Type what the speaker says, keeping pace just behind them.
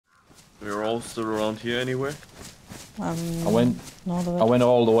We're all still around here anyway. I went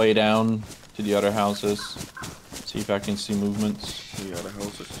all the way down to the other houses. See if I can see movements. The other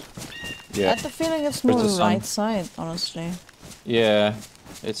houses. Yeah. I had the feeling it's more the right side, honestly. Yeah,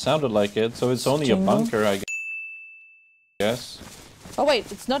 it sounded like it. So it's only Jingle? a bunker, I guess. Oh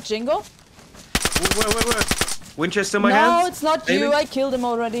wait, it's not Jingo? Where? Winchester in my no, hands? it's not Aiming? you. I killed him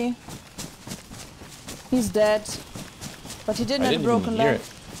already. He's dead. But he didn't have a broken leg.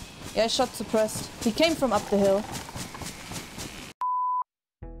 Yeah, shot suppressed. He came from up the hill.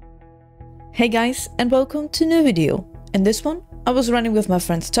 Hey guys, and welcome to a new video. In this one, I was running with my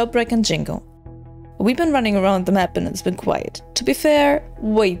friends TopeREC and Jingo. We've been running around the map and it's been quiet. To be fair,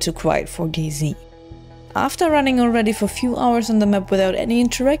 way too quiet for DayZ. After running already for a few hours on the map without any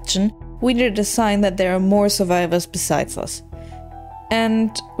interaction, we needed a sign that there are more survivors besides us.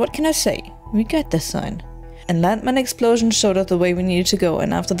 And what can I say? We got this sign. And landmine explosion showed us the way we needed to go,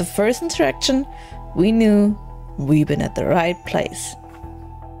 and after the first interaction, we knew we've been at the right place.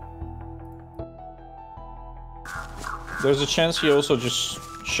 There's a chance he also just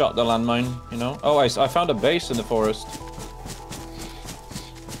shot the landmine, you know? Oh, I found a base in the forest.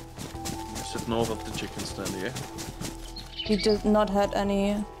 Sit north of the chicken stand here. He did not had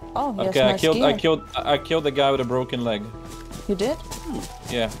any. Oh, he okay, has nice I killed the guy with a broken leg. You did?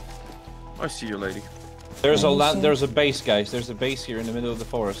 Yeah. I see you, lady. There's a base, guys. There's a base here in the middle of the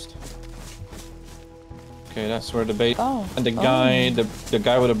forest. Okay, that's where the base. Oh. And the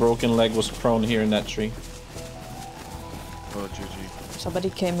guy with a broken leg was prone here in that tree. Oh, GG.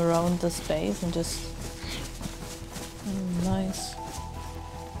 Somebody came around the space and just. Nice.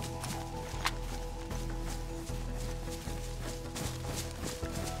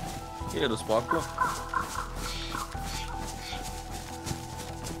 Yeah, the spark plug.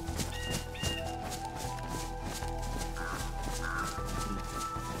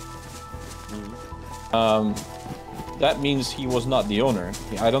 That means he was not the owner.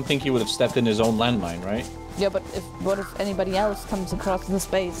 I don't think he would have stepped in his own landmine, right? Yeah, but what if anybody else comes across the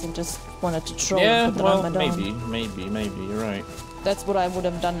space and just wanted to troll? Yeah, and put the well, armor down? maybe, you're right. That's what I would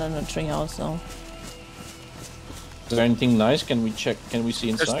have done in a tree also. Is there anything nice? Can we check? Can we see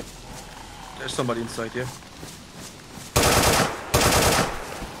inside? There's somebody inside here.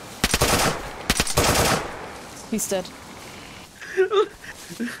 He's dead.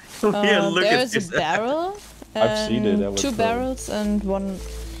 Yeah, look at there's this. a barrel. I've seen it. That was Two cool. barrels and one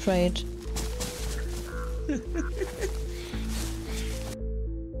crate.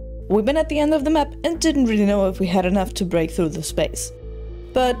 We've been at the end of the map and didn't really know if we had enough to break through the space.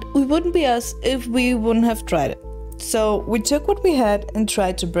 But we wouldn't be us if we wouldn't have tried it. So we took what we had and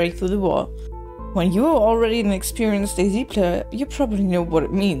tried to break through the wall. When you are already an experienced DayZ player, you probably know what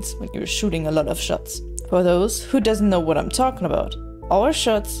it means when you're shooting a lot of shots. For those who doesn't know what I'm talking about, our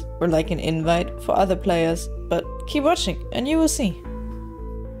shots were like an invite for other players, but keep watching and you will see.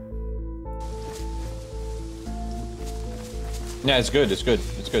 Yeah, it's good. Good.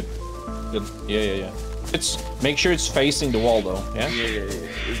 Yeah. Make sure it's facing the wall though. Yeah. Yeah.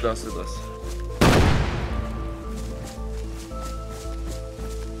 It does.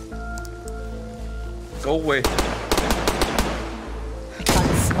 Go away.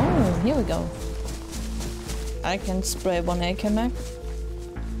 Oh, here we go. I can spray one AK mag.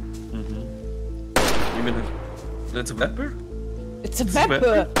 You mean that's a pepper? It's a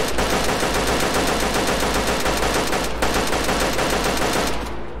pepper!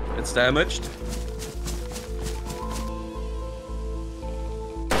 It's damaged.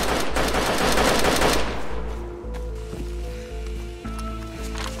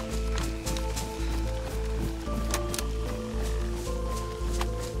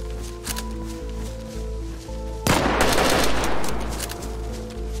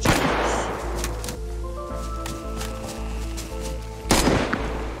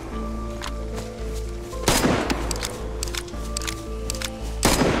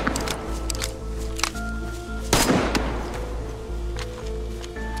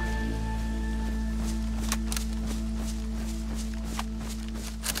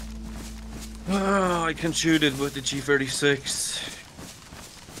 I can shoot it with the G36.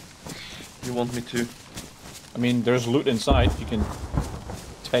 You want me to? I mean, there's loot inside. You can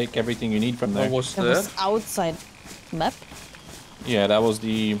take everything you need from there. What was That that? was outside map. Yeah, that was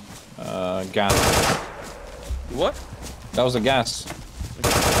the gas. What? That was the gas.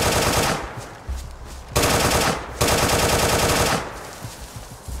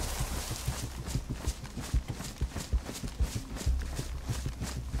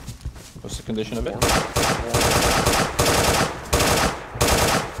 What's the condition of it?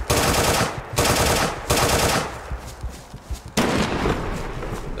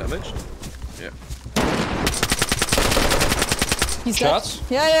 damaged? Yeah. He's Shots?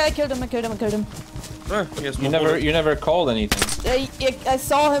 dead. Yeah, I killed him. Ah, he has You never called anything. I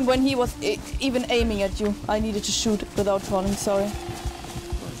saw him when he was even aiming at you. I needed to shoot without calling, sorry.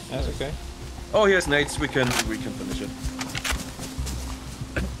 That's okay. Oh, he has nades. We can finish it.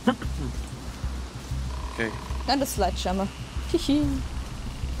 Okay. And a sledgehammer. Okay.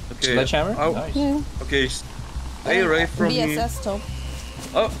 Sledgehammer? Oh, Nice. Yeah. okay. Stay away from me. VSS top.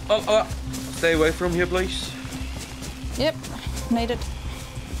 Oh. Stay away from here, please. Yep. Made it.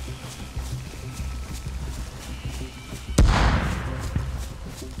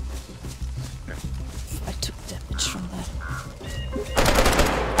 I took damage from that.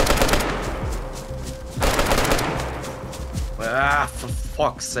 Ah, for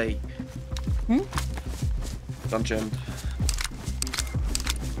fuck's sake. Hmm? I'm jammed.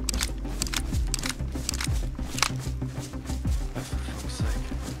 Ah, for fuck's sake.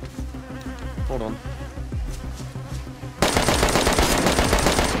 Hold on.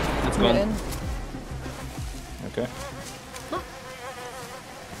 It's We're gone. in. Okay.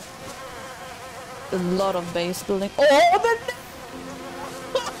 A lot of base building. Oh,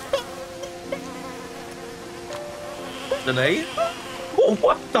 The nade? Oh,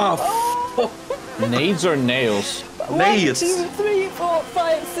 what the fuck? Nades or nails? Nades. 1, 2, 3, 4,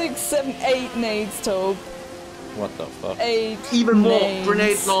 5, 6, 7, 8 nades, Tope. What the fuck? 8 Even more nades.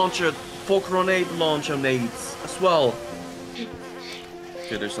 grenade launcher. 4 grenade launcher nades as well.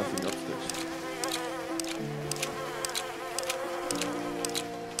 Okay, there's something upstairs.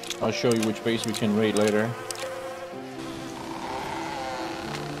 I'll show you which base we can raid later.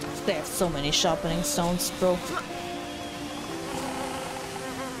 They have so many sharpening stones, bro.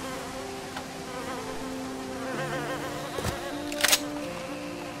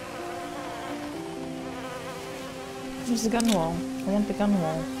 There's the gun wall. I want the gun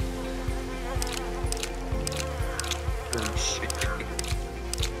wall. Oh shit.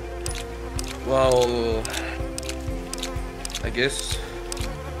 Well, I guess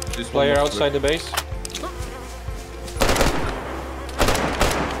this Player one outside the base.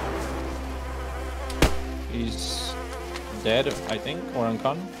 He's dead, I think, or on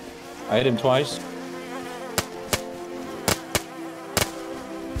con. I hit him twice.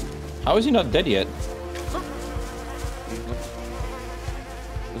 How is he not dead yet?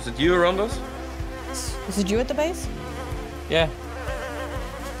 Was it you around us? Is it you at the base? Yeah.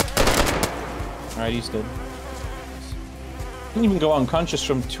 Alright, he's dead. Didn't even go unconscious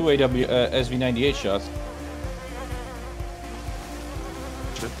from 2 SV98 shots.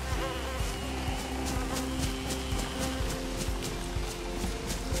 Shit.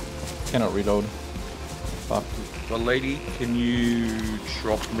 Cannot reload. Fuck. Well, lady, can you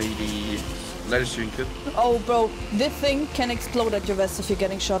drop me the lattice kit? Oh, bro, this thing can explode at your vest if you're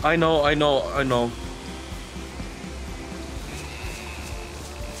getting shot. I know.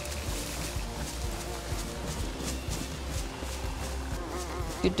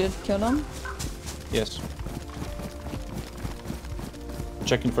 You did kill him? Yes.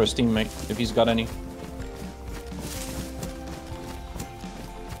 Checking for his teammate, if he's got any.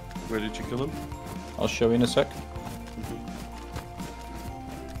 Where did you kill him? I'll show you in a sec.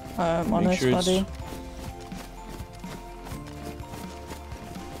 On Make his sure body.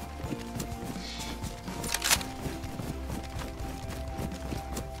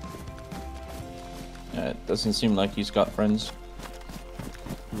 It doesn't seem like he's got friends.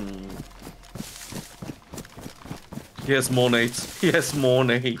 He has more nades.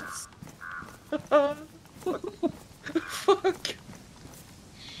 Fuck.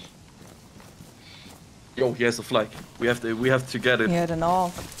 Yo, he has a flag. We have to get it. He had an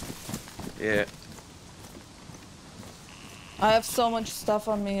AUG. Yeah. I have so much stuff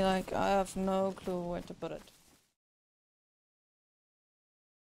on me, like, I have no clue where to put it.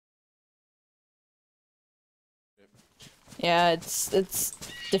 Yeah, it's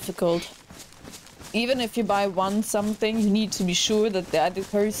difficult. Even if you buy one something, you need to be sure that the other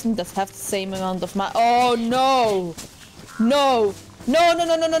person does have the same amount of money. Oh no! No! No! No!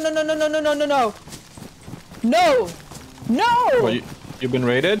 No! No! No! No! No! No! No! No! No! No! No! No! Well, you've been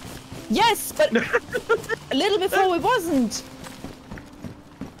raided? Yes, but a little before it wasn't.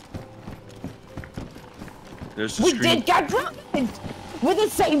 There's the We screen. did get raided with the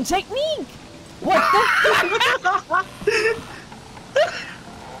same technique. What the fuck?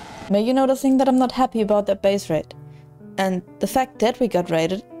 May you noticing that I'm not happy about that base raid. And the fact that we got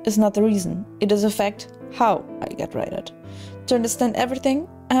raided is not the reason. It is a fact how I got raided. To understand everything,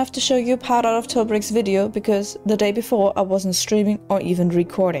 I have to show you a part out of TopeREC's video because the day before I wasn't streaming or even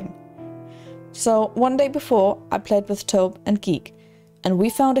recording. So one day before I played with Tope and Geek. and we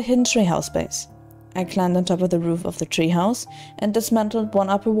found a hidden treehouse base. I climbed on top of the roof of the treehouse and dismantled one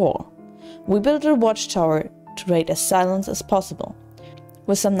upper wall. We built a watchtower to raid as silent as possible.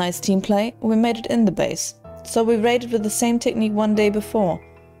 With some nice team play, we made it in the base. So we raided with the same technique one day before,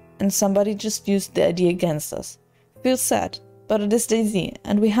 and somebody just used the idea against us. Feels sad, but it is DayZ,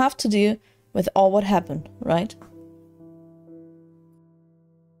 and we have to deal with all what happened, right?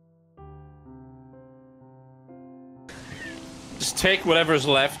 Just take whatever's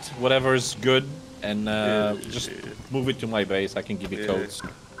left, whatever's good, and just move it to my base. I can give you codes.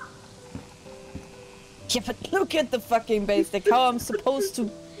 Yeah, but look at the fucking base, like how I'm supposed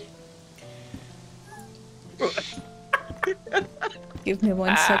to... Give me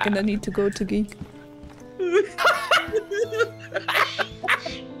 1 second, I need to go to Geek.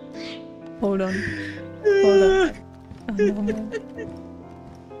 Hold on. Hold on. Oh, no, man.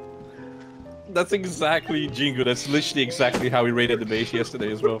 That's exactly Jingo. That's literally exactly how we raided the base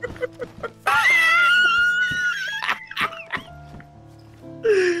yesterday as well.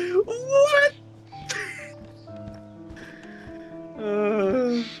 What?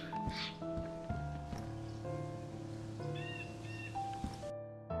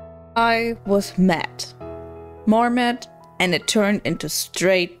 I was mad. More mad, and it turned into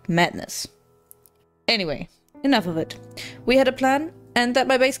straight madness. Anyway, enough of it. We had a plan, and that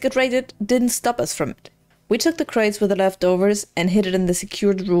my base got raided didn't stop us from it. We took the crates with the leftovers and hid it in the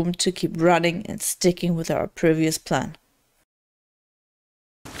secured room to keep running and sticking with our previous plan.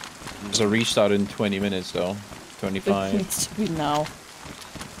 There's a restart in 20 minutes though. 25. It needs to be now.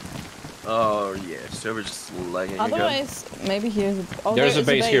 Oh yeah, server's just lagging again. Otherwise, maybe here's a... Oh, There's there a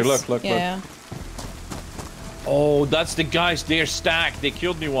base here, look. Yeah. Oh, that's the guys, they're stacked. They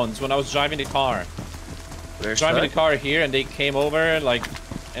killed me once when I was driving the car. They're Driving the stacked? car here and they came over, like,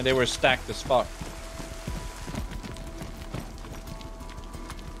 and they were stacked as fuck.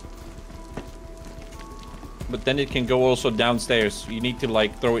 But then it can go also downstairs. You need to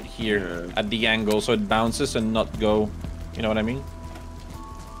like throw it here at the angle so it bounces and not go, you know what I mean?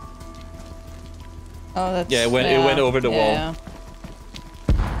 Oh, that's... Yeah, it went over the wall. Yeah.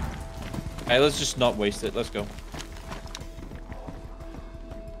 Hey, let's just not waste it. Let's go.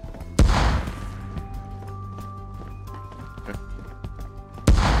 Okay.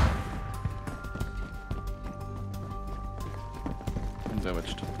 I'm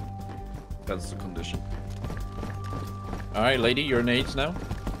damaged. That's the condition. Alright, lady, your nades now.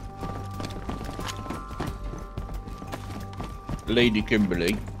 Lady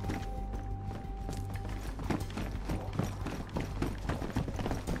Kimberly.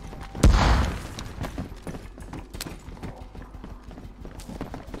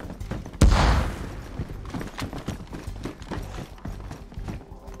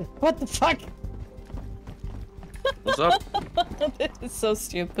 What the fuck? What's up? This is so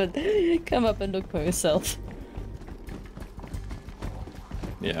stupid. Come up and look for yourself.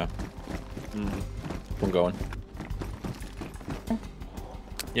 Yeah. I'm going.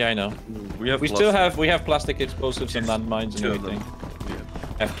 Yeah, I know. We still have plastic explosives and landmines and everything. Yeah.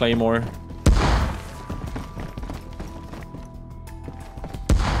 I have Claymore.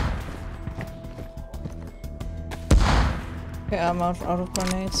 Okay, I'm out of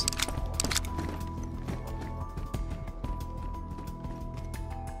grenades.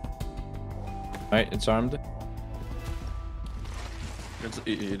 Alright, it's armed.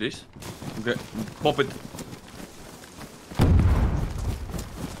 It is. Okay, pop it.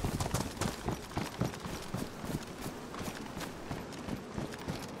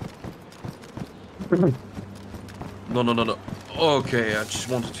 No. Okay, I just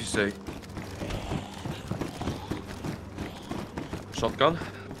wanted to say. Shotgun.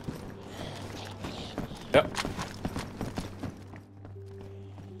 Yep.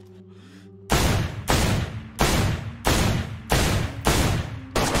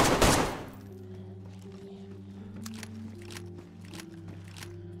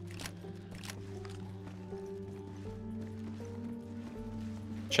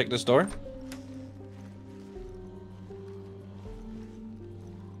 Check this door.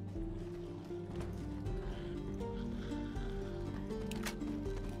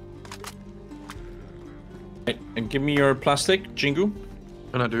 Right, and give me your plastic, Jingu.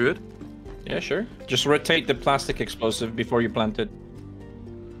 Can I do it? Yeah, sure. Just rotate the plastic explosive before you plant it.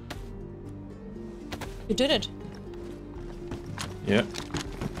 You did it. Yeah.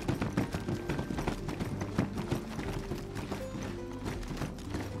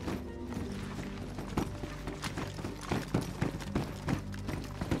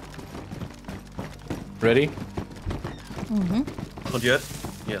 Ready? Not yet?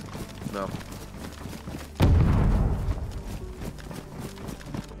 Yeah. No.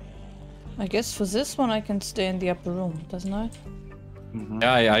 I guess for this one I can stay in the upper room, doesn't I? Mm-hmm.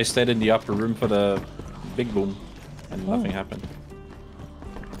 Yeah, I stayed in the upper room for the big boom, and nothing happened.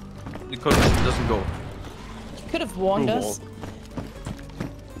 Because it doesn't go. You could have warned us.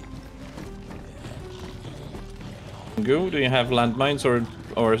 Goo, do you have landmines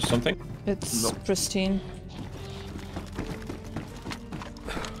or something? It's pristine.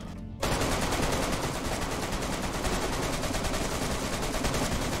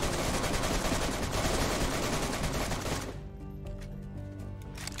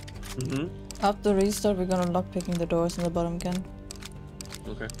 After restart, we're gonna lock picking the doors in the bottom again.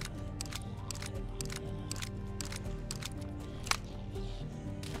 Okay.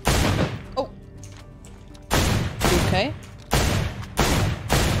 Oh! You okay?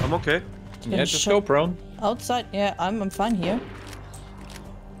 I'm okay. Yeah, just go prone. Outside? Yeah, I'm fine here.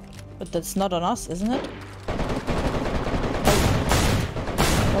 But that's not on us, isn't it? Oh.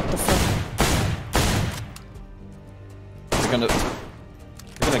 What the fuck? We're gonna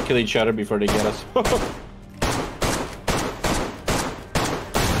kill each other before they get us.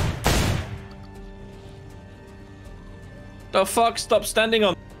 The fuck? Stop standing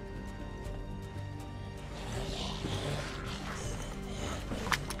on.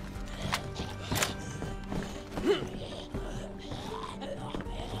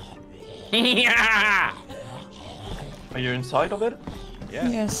 Are you inside of it? Yeah.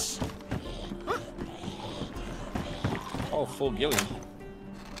 Yes. Oh, full gillion.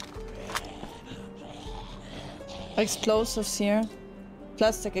 Explosives here.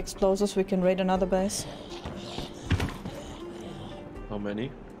 Plastic explosives, we can raid another base. How many?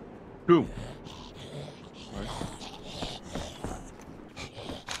 2. Nice.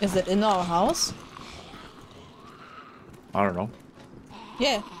 Is it in our house? I don't know.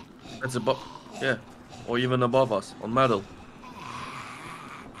 Yeah. That's above. Yeah. Or even above us, on metal.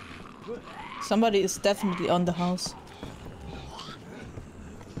 Somebody is definitely on the house.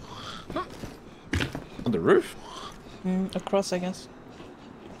 On the roof? Across, I guess.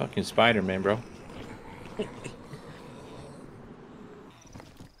 Fucking Spider-Man, bro.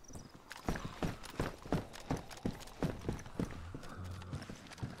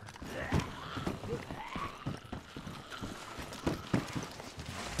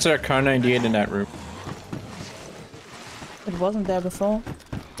 Is there a car 98 in that room? It wasn't there before.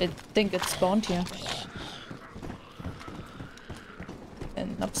 I think it spawned here.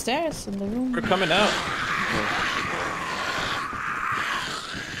 And upstairs in the room. We're coming out.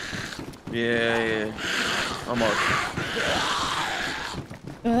 Yeah. I'm out.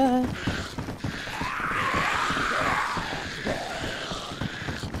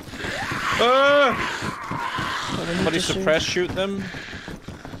 Somebody suppress shoot them.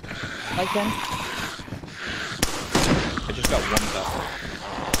 I can. I just got one down.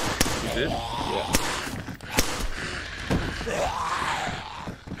 You did? Yeah.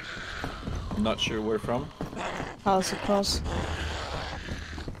 I'm not sure where from. House across.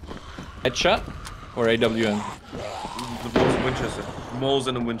 Headshot or AWM? The Moles and Winchester. Moles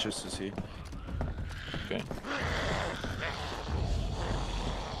and the Winchesters here. Okay.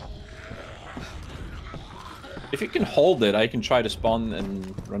 If you can hold it, I can try to spawn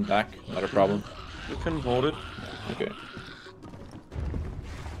and run back. Not a problem. You can hold it. Okay.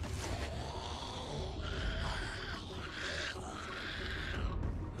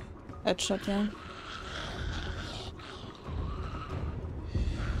 Headshot, yeah.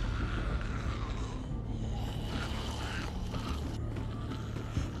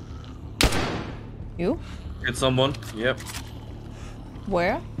 You? Hit someone. Yep.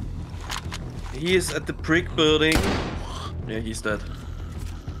 Where? He is at the brick building. Yeah, he's dead.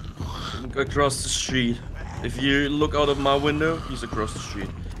 Across the street. If you look out of my window, he's across the street.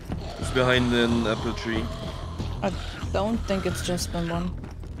 He's behind an apple tree. I don't think it's just been one.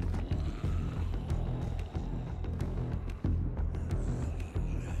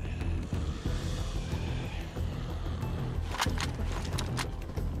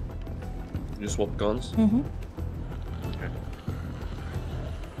 You swap guns? Mm-hmm. Okay.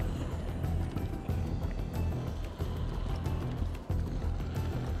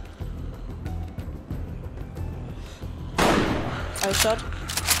 I shot.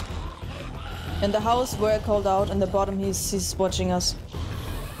 In the house where I called out, in the bottom he's watching us.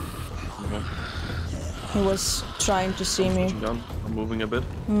 Okay. He was trying to see me. Gun. I'm moving a bit.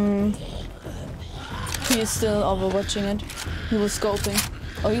 He is still overwatching it. He was scoping.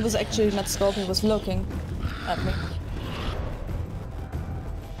 Oh, he was actually not scoping, he was looking at me.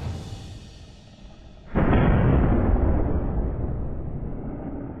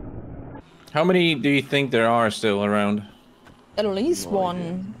 How many do you think there are still around? At least No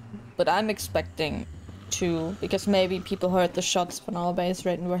one, but I'm expecting 2, because maybe people heard the shots from our base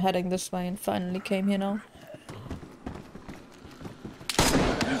rate and were heading this way and finally came here now.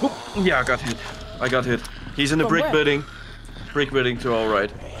 Yeah, I got hit. I got hit. He's in the From brick where? building. Brick building to our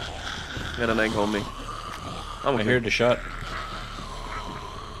right. He had an angle on me. I'm okay. I heard the shot.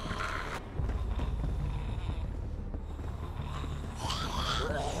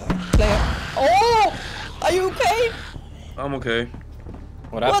 Player. Oh! Are you okay? I'm okay.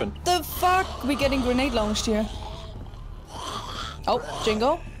 What happened? What the fuck? We getting grenade launched here. Oh,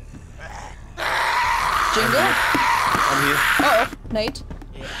 Jingo. Jingo? I'm here. Uh-oh, Nate.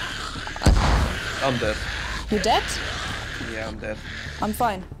 I'm dead. You dead? Yeah, I'm dead. I'm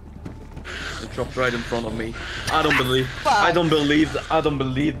fine. It dropped right in front of me. I don't believe. Fuck. I don't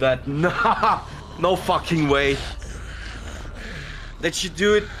believe that. Nah, no fucking way. Did she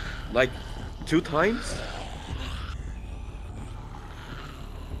do it like 2 times?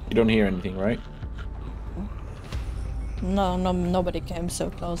 You don't hear anything, right? No, nobody came so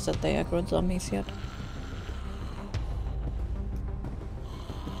close that they aggroed zombies yet.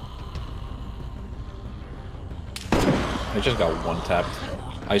 I just got one tapped.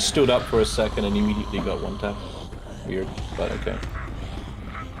 I stood up for a second and immediately got one tapped. Weird, but okay.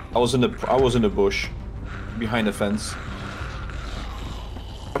 I was in the bush, behind the fence.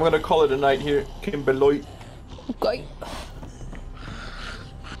 I'm gonna call it a night here, Kimberly. Okay.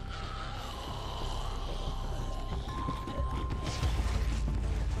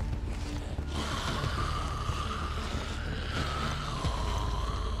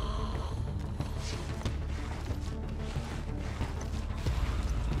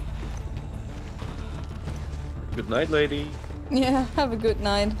 Good night, lady. Yeah, have a good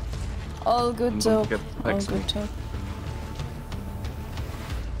night. All good, Don't Tope. get All vexed. good, Tope.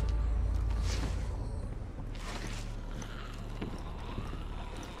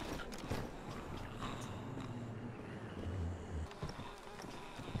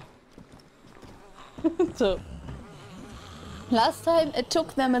 So, last time it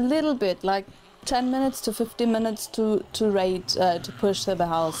took them a little bit, like 10 minutes to 15 minutes to raid, to push to the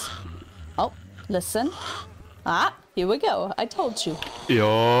house. Oh, listen. Ah, here we go. I told you.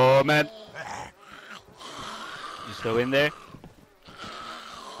 Yo, man. You still in there?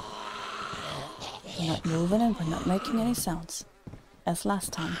 We're not moving and we're not making any sounds. As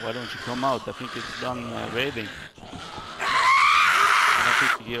last time. Why don't you come out? I think it's done raiding. I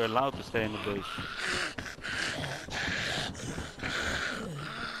don't think you're allowed to stay in the base.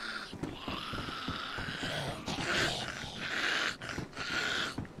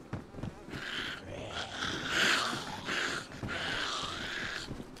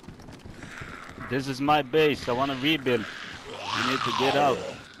 This is my base. I want to rebuild. You need to get out.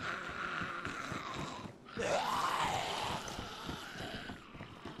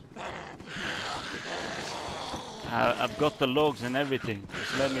 I've got the logs and everything.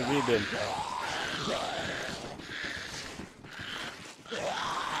 Just let me rebuild.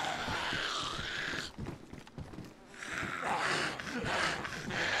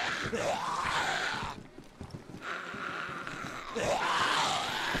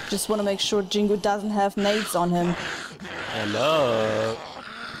 Just want to make sure Jingo doesn't have nades on him. Hello.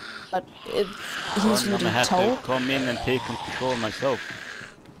 But he's I'm really gonna have tall. to come in and take control myself.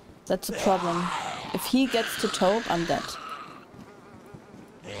 That's a problem. If he gets to Tope, I'm dead.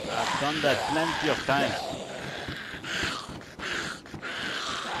 I've done that plenty of times.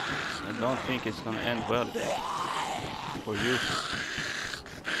 I don't think it's gonna end well for you.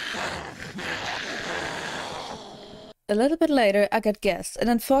 A little bit later, I got gassed and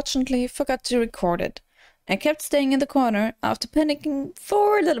unfortunately forgot to record it. I kept staying in the corner after panicking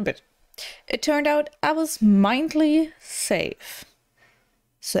for a little bit. It turned out I was mildly safe.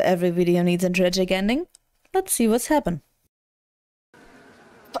 So every video needs a tragic ending. Let's see what's happened.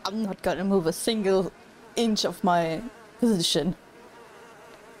 But I'm not gonna move a single inch of my position.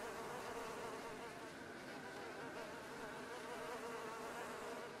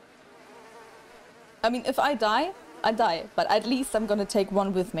 I mean, if I die, I die. But at least I'm gonna take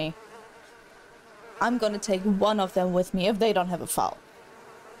one with me. I'm gonna take one of them with me if they don't have a foul.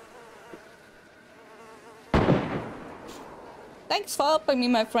 Thanks for helping me,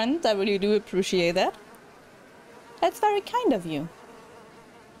 my friend. I really do appreciate that. That's very kind of you.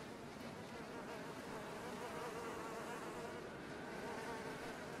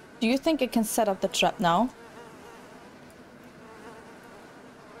 Do you think I can set up the trap now?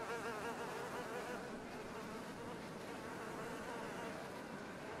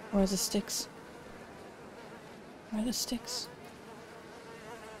 Where are the sticks? Where are the sticks?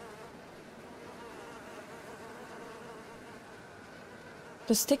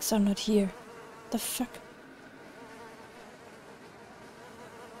 The sticks are not here. The fuck?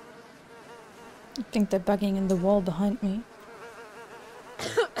 I think they're bugging in the wall behind me.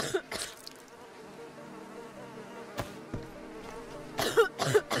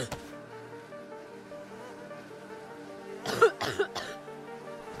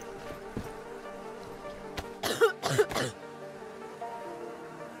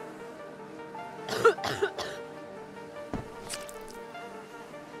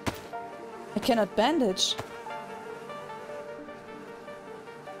 I cannot bandage.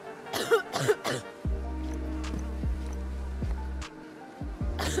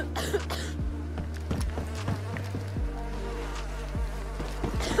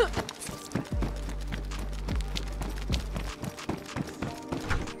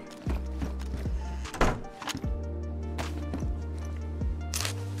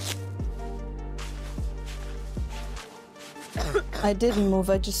 I didn't move,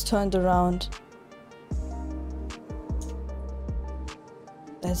 I just turned around.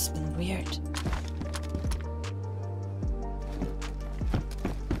 That's been weird.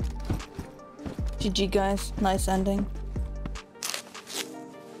 GG guys, nice ending.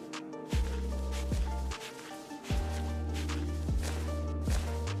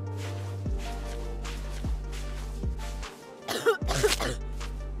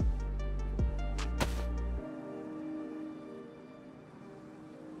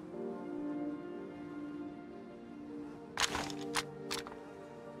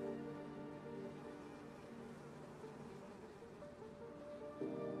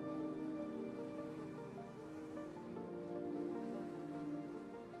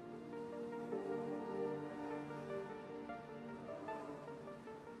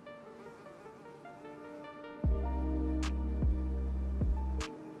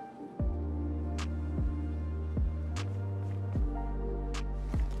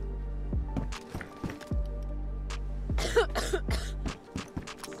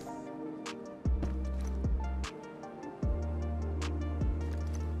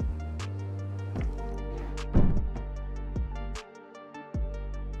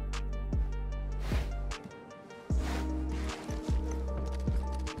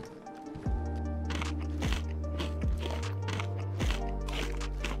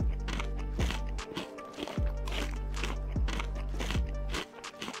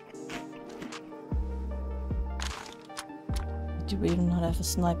 Do we not have a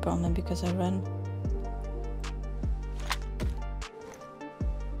sniper on me because I ran?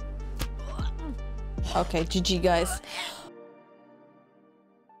 Okay, GG guys.